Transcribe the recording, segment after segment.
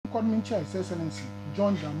Economy Chair, His Excellency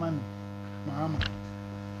John Dramani Mahama,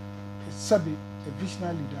 a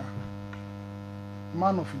visionary leader,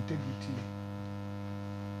 man of integrity.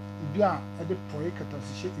 Bia at the project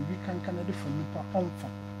as we can Canada from Nipa on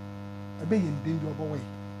farm. A bay in danger of away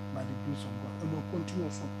by the grace of God, and will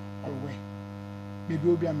continue so away. Maybe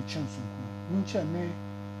will be a chance. Mincha may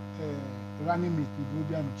running meet, will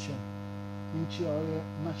be a chance. Mincha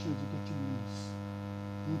national executive units,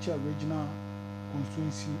 Mincha regional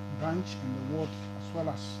constituency branch and the ward as well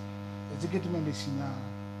as executive members in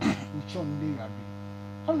which on the Rabbi.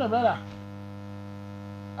 I'm the brother.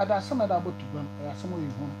 I got some other about to run, I some of you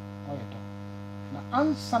home. Now,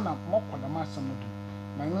 answer na more for the master model.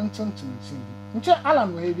 My nonsense to me.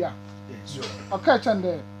 Alan Wavia. Okay, and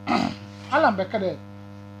Alan Becker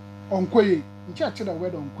on Quay. Ncha the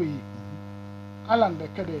word on Quay. Alan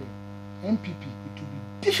Becker MPP. It will be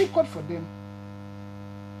difficult for them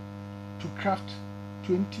to craft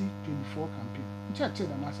 2024 campaign. Ncha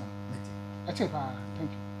the master. I say, thank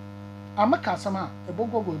you. I'm a customer. A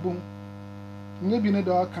bogo go boom. Maybe no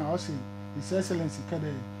dog can also His Excellency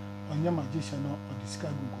Kade. On your magician or the sky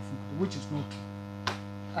which is not true.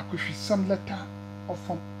 I could see some letter of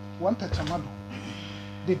from one touch a mother.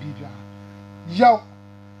 The Bibia. Yow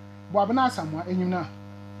Wabana somewhere and you know.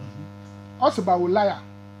 Also by liar.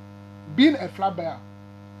 Being a flat buyer.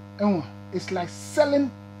 And it's like selling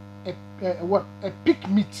a pig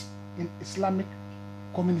meat in Islamic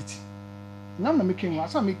community. Now I'm making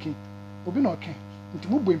what I'm making. Obi no okay. Into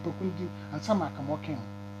Mubu in Pokundi and some are working.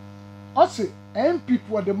 Also,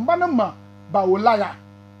 people the manama bawumia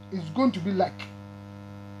is going to be like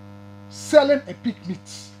selling a pig meat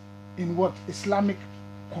in what Islamic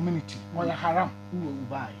community or a haram who will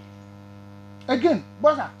buy. Again,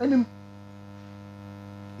 but any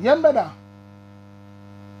yambeda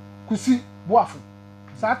kusi boafu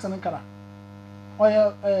Satan kara or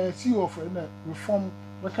a CEO of reform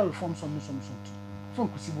worker reform some from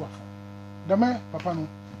kusi boafu. The man papa no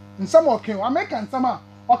in some okay I make and some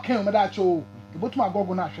okay, Madacho, the bottom of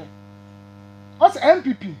Gogo Nashe. Us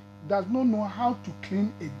MPP does not know how to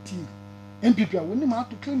clean a deal. MPP are willing how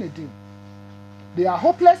to clean a deal. They are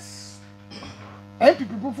hopeless. MPP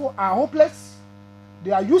people are hopeless.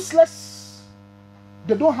 They are useless.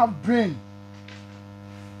 They don't have brain.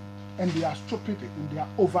 And they are stupid and they are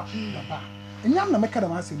over the bar. And you make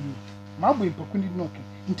them answer you. My boy, Pokundi Noki,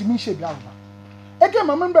 intimidation be over. Again,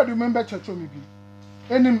 my member remember church maybe.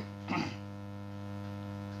 And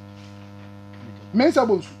Mensa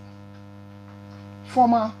Bonsu,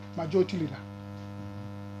 former majority leader.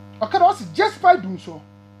 Okay, also just by doing so,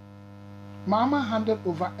 Mama handed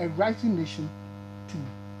over a rising nation to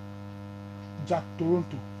Jack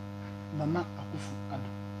Toronto, Nana Akufo-Addo.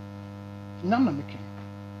 Nana Meke,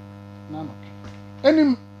 Nana okay.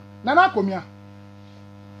 And Nana Komia.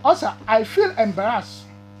 Also, I feel embarrassed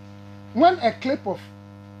when a clip of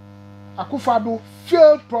Akufo-Addo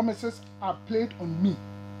failed promises are played on me.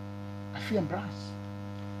 I feel embarrassed.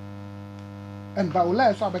 And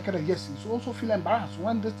Bawumia so Abekere, yes, he also feel embarrassed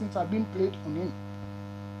when these things are being played on him.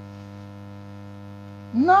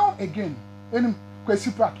 Now again, any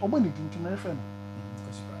Kwesi Pratt, or when it didn't my friend.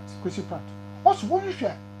 Kwesi Pratt. Also, what if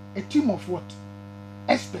a team of what?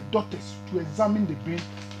 Expert doctors to examine the brain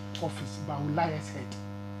of his Bawumia's head.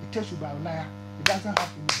 It tells you Bawumia, it doesn't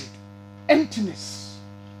have any head. Emptiness.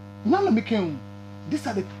 None of them. These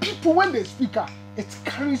are the people when they speak, it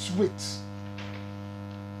carries weight.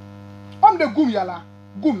 I'm the gum yala,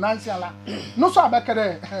 gum nancy yala. No so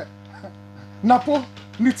Abekere Napo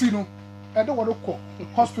Nitino. I don't want to call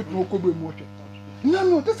hospital no kobe moche.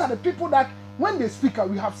 No, these are the people that when they speak,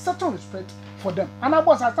 we have certain respect for them. And I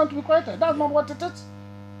was I stand to be corrected. That's not what it is.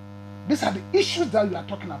 These are the issues that we are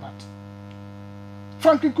talking about.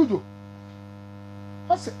 Franklin Kujo.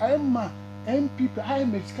 I say I am MPP, I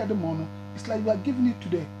am a scared mono. It's like you are giving it to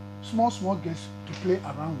the small girls to play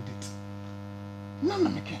around with it. No,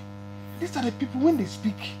 these are the people when they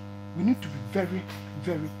speak, we need to be very,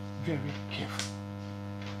 very, very careful.